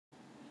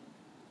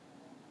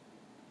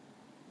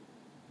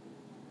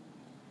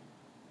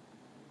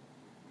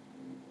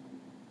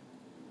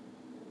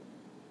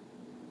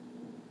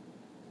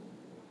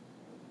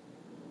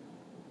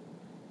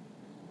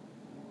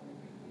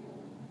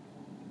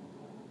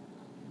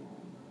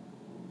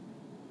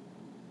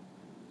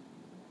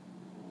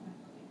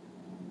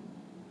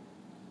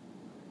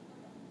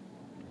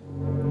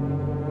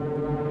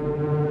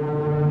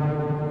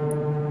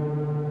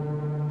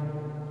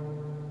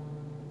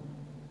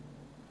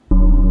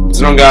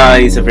What's going on,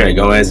 guys? Here you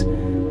go, guys.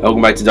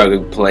 Welcome back to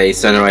Darkcried Play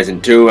Sunrise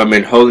 2. I've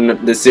been holding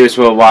this series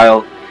for a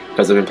while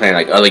because I've been playing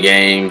like other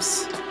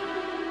games.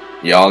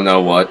 Y'all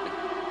know what.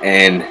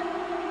 And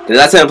the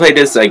last time I played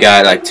this, I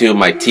got like 2 of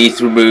my teeth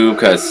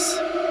removed because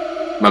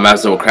my mouth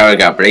was so crowded. I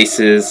got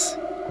braces.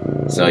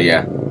 So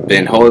yeah,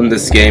 been holding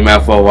this game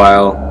out for a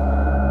while.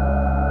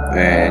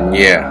 And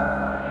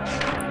yeah.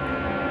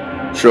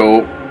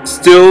 So,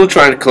 still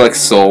trying to collect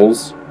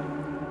souls.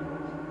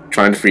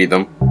 Trying to free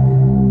them.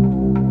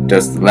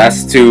 Just the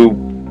last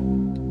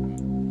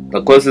 2.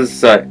 The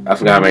closest I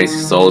forgot how many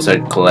souls I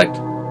collect.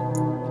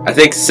 I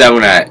think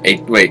 7 out of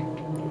 8. Wait,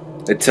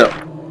 no, it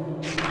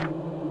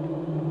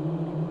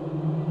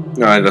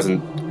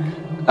doesn't.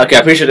 Okay,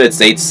 I'm pretty sure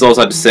it's 8 souls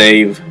I had to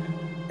save.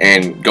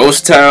 And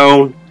Ghost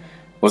Town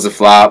was a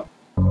flop.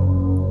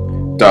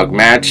 Dog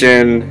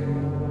Mansion.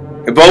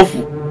 And both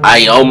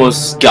I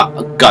almost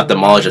got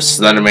demolished as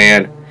Slender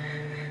Man.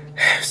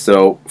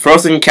 So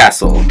Frozen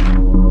Castle.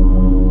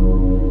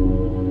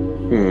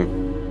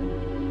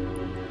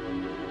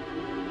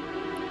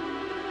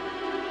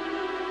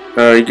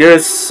 I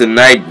guess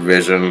night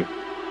vision.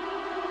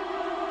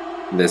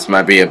 This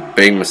might be a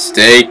big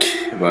mistake,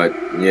 but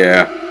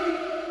yeah.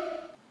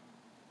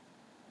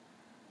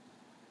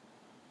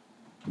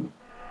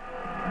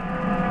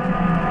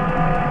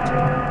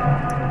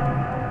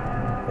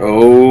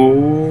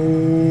 Holy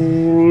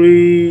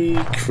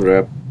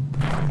crap.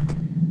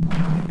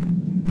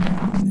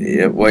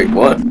 Yeah, wait,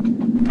 what?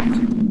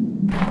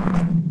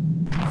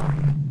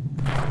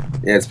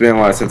 Yeah, it's been a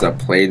while since I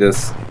played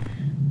this.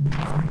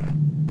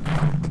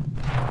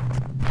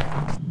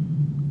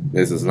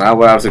 This is not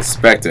what I was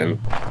expecting.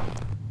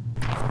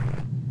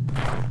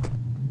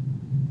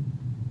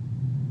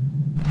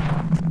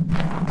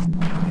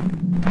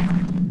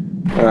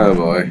 Oh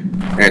boy.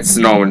 And it's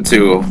snowing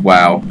too.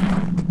 Wow.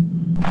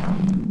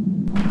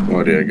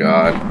 Oh dear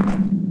God.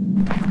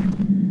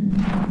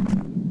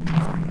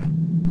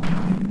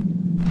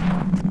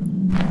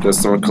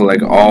 Just don't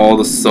collect all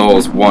the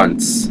souls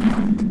once.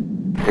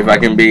 If I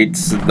can beat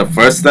the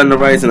first Slender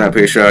Rising, I'm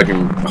pretty sure I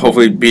can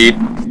hopefully beat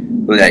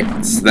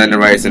like Slender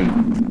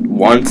Rising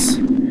once,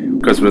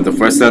 because with the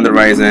first Slender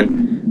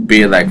Rising,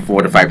 beat it like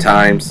 4 to 5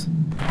 times.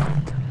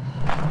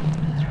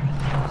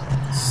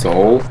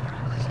 Soul?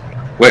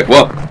 Wait,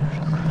 what?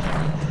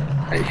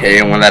 I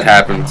hate it when that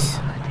happens.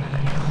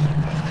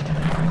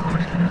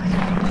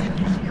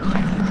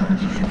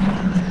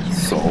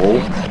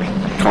 Soul?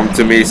 Come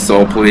to me,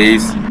 soul,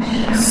 please.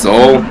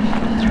 Soul?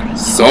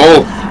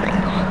 Soul?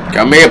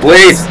 Come here,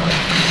 please!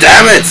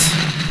 Damn it!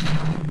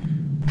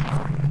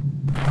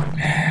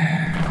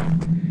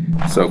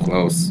 So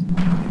close.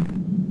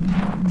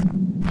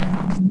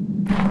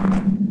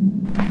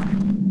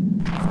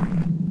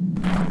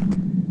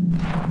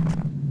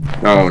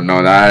 Oh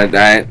no,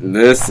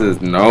 this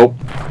is nope.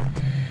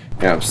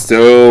 Yeah, I'm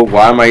still.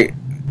 Why am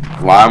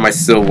I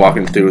still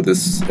walking through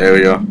this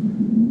area?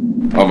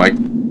 Oh my!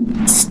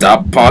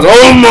 Stop! Pause!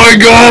 Oh my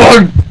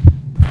God!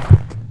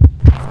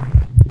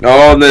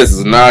 Oh, this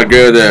is not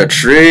good. There are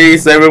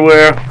trees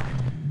everywhere.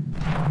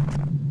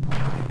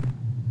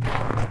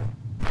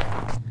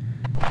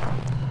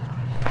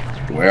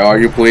 Where are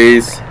you,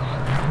 please?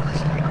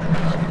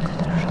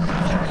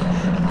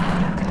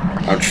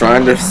 I'm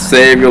trying to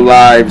save your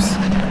lives.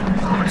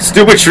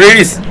 Stupid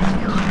trees!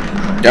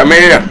 Come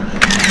here!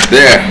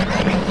 There!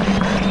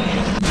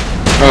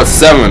 Oh,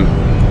 7.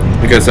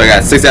 Because I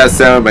got 6 out of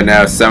 7, but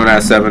now 7 out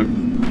of 7.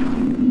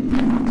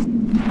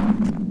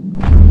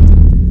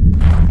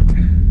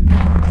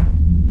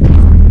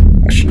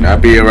 I should not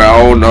be around.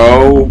 Oh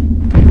no!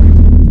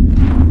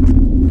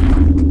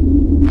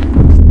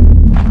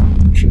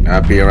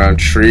 Not be around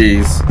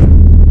trees.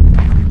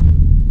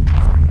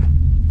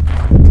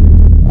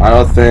 I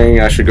don't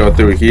think I should go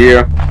through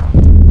here.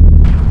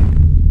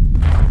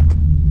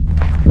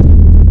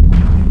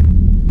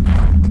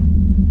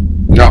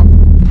 No.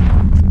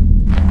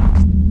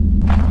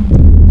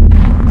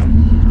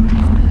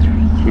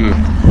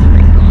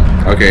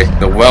 Okay,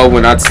 the well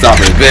will not stop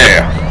me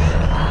there.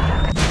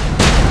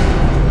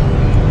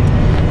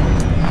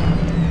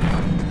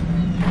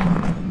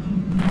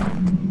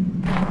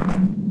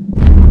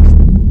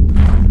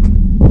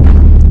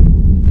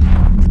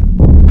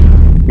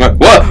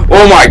 What?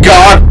 Oh my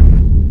God!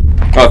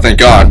 Oh, thank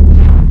God.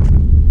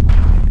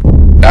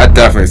 That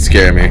definitely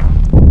scared me.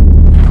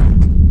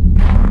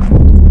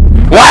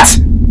 What?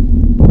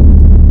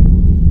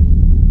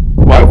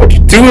 Why would you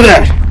do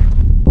that?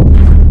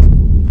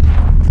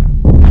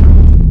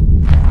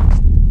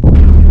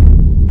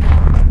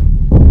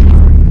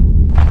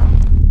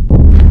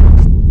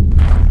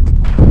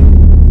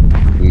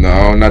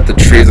 No, not the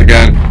trees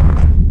again.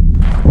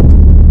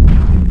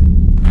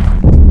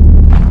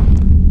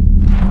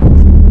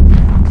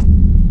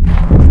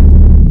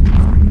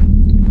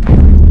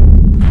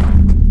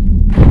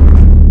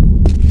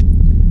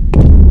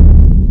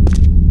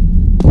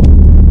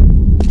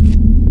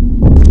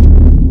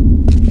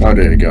 Oh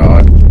dear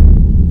God.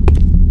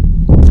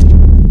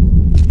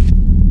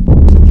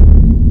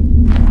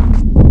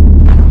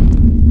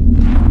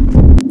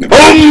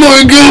 Oh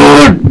my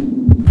God!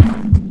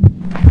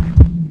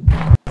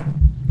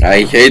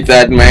 I hate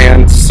that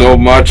man so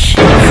much.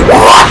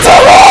 What the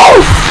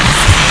hell?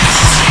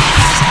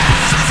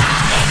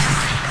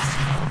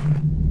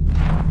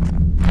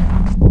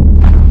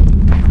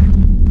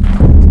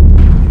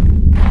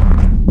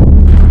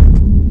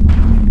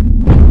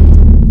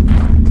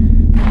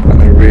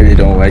 I really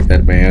don't like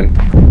that man.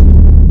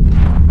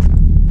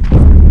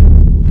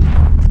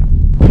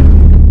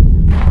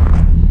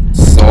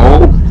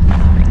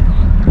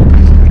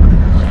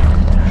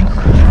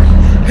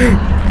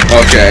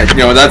 Okay, you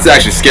know, that's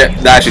actually scary.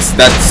 That's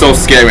so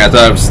scary. I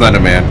thought it was Slender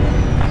Man.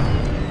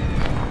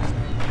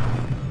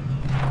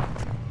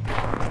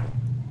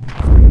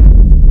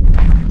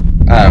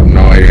 I have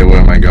no idea where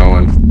am I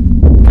going.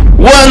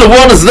 What in the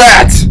world is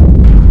that?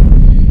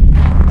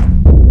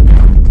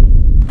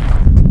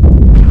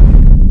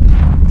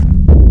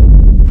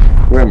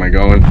 Where am I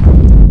going?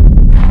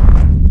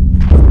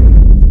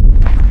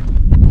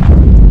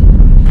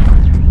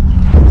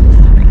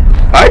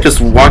 I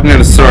just walked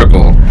in a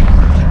circle.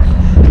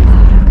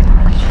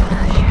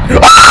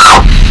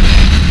 Ah!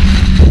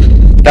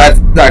 That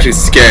actually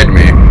scared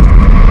me. I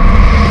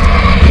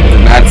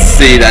did not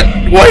see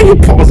that. Why are you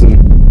pausing?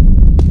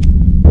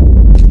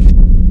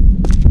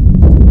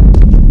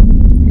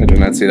 I did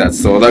not see that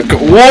sword. What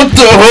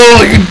the hell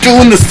are you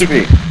doing this to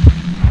me?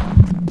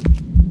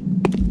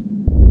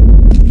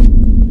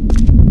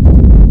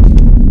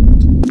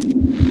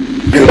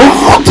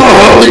 What the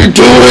hell are you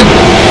doing?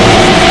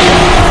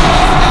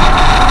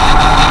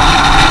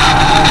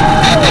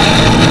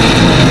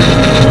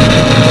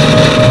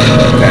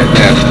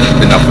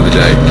 Enough for the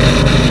day.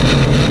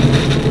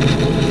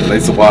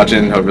 Thanks for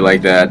watching. Hope you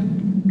like that.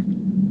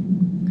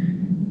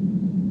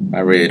 I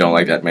really don't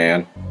like that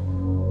man.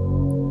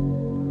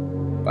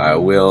 I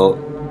will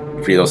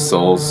free those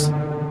souls.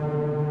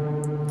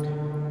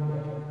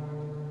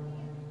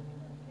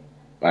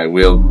 I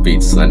will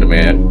beat Slender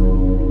Man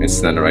in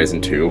Slender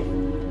Rising 2.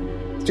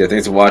 So yeah,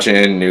 thanks for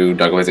watching. New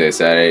Darkcried Day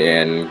Saturday,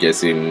 and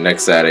get you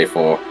next Saturday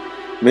for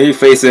me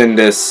facing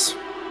this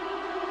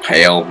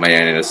pale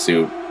man in a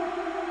suit.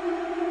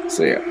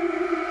 So yeah.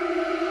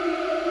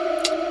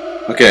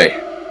 Okay.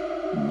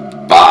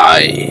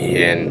 Bye.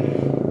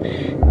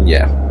 And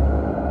yeah.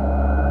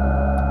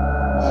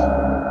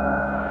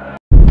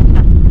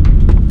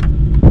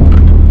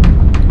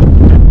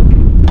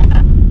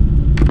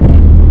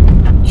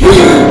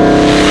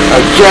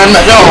 Again,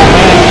 no.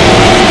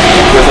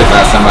 Just like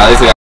last time, at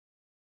least I